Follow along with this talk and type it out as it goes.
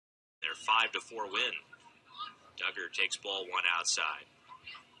their 5-4 win. Duggar takes ball one outside.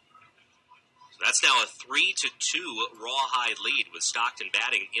 So that's now a 3-2 Rawhide lead with Stockton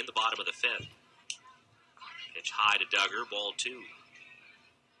batting in the bottom of the fifth. Pitch high to Duggar, ball two.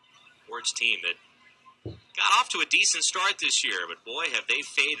 Port's team that got off to a decent start this year, but boy, have they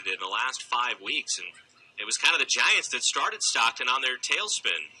faded in the last 5 weeks. And it was kind of the Giants that started Stockton on their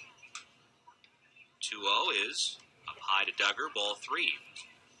tailspin. 2-0 is up high to Duggar, ball three.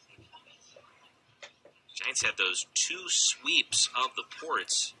 Giants had those 2 sweeps of the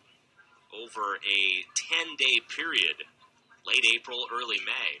Ports over a 10-day period, late April, early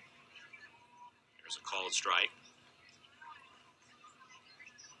May. There's a called strike,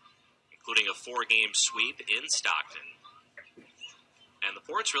 including a 4-game sweep in Stockton. And the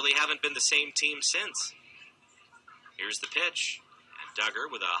Ports really haven't been the same team since. Here's the pitch, and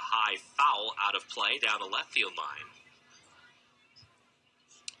Duggar with a high foul out of play down the left field line.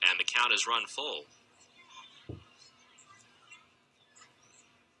 And the count is run full.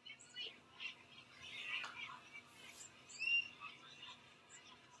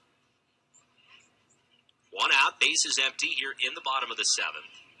 One out, bases empty here in the bottom of the seventh.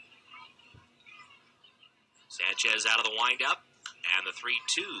 Sanchez out of the windup, and the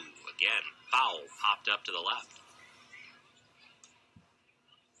 3-2. Again, foul popped up to the left.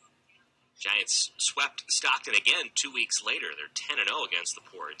 Giants swept Stockton again 2 weeks later. They're 10-0 against the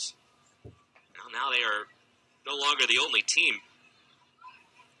Ports. Now they are no longer the only team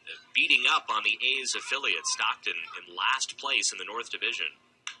beating up on the A's affiliate. Stockton in last place in the North Division.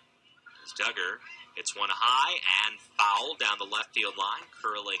 As Duggar hits one high and foul down the left field line,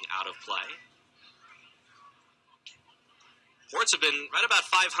 curling out of play. Ports have been right about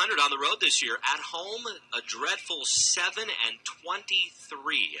 500 on the road this year. At home, a dreadful 7-23,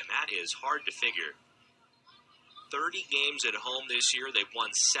 and that is hard to figure. 30 games at home this year, they've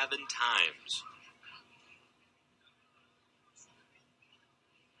won 7 times.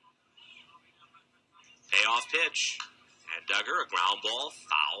 Payoff pitch, and Duggar, a ground ball,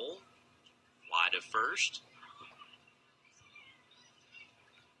 foul, wide of first.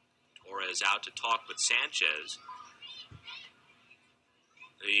 Torres out to talk with Sanchez.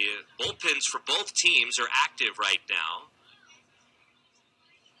 The bullpens for both teams are active right now.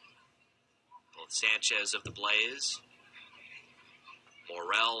 Both Sanchez of the Blaze,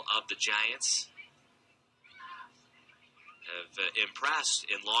 Morel of the Giants have impressed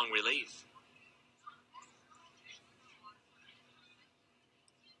in long relief.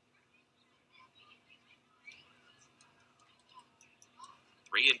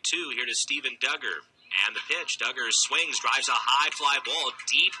 Three and two here to Steven Duggar. And the pitch, Duggar swings, drives a high fly ball,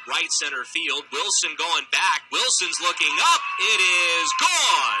 deep right center field. Wilson going back. Wilson's looking up. It is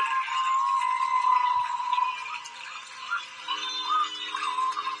gone.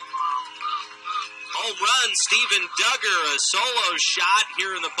 Home run, Steven Duggar, a solo shot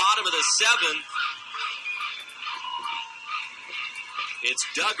here in the bottom of the seventh. It's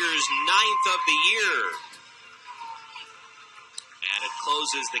Duggar's 9th of the year. And it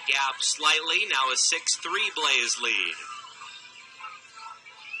closes the gap slightly. Now a 6-3 Blaze lead.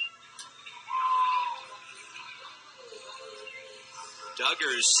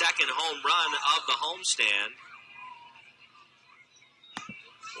 Duggar's second home run of the homestand.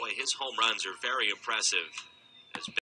 Boy, his home runs are very impressive.